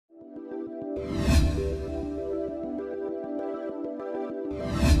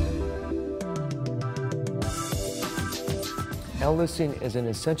L-Leucine is an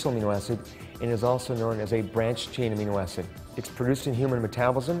essential amino acid and is also known as a branched-chain amino acid. It's produced in human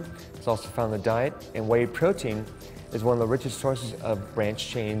metabolism, it's also found in the diet, and whey protein is one of the richest sources of branched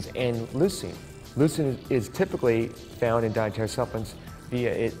chains and leucine. Leucine is typically found in dietary supplements via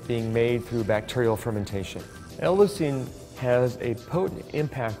it being made through bacterial fermentation. L-Leucine has a potent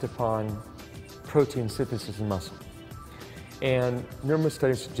impact upon protein synthesis in muscle. And numerous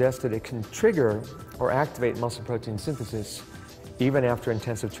studies suggest that it can trigger or activate muscle protein synthesis even after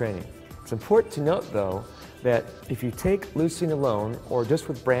intensive training. It's important to note, though, that if you take leucine alone or just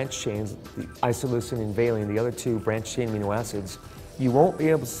with branched chains, the isoleucine and valine, the other two branched chain amino acids, you won't be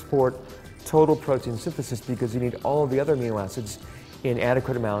able to support total protein synthesis because you need all of the other amino acids in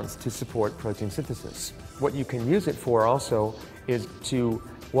adequate amounts to support protein synthesis. What you can use it for also is to,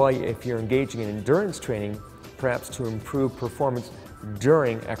 well, if you're engaging in endurance training, perhaps to improve performance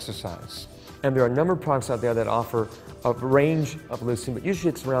during exercise. And there are a number of products out there that offer a range of leucine, but usually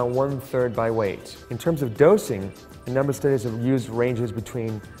it's around 1/3 by weight. In terms of dosing, a number of studies have used ranges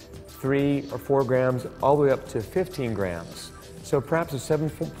between 3 or 4 grams all the way up to 15 grams. So perhaps a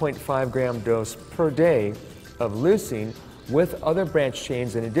 7.5 gram dose per day of leucine with other branched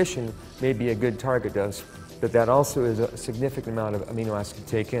chains in addition may be a good target dose, but that also is a significant amount of amino acid to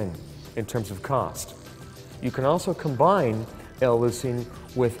take in terms of cost. You can also combine L-Leucine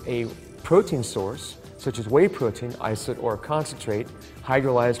with a protein source, such as whey protein, isolate or concentrate,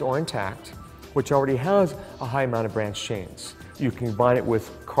 hydrolyzed or intact, which already has a high amount of branched chains. You can combine it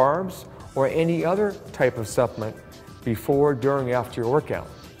with carbs or any other type of supplement before, during, after your workout.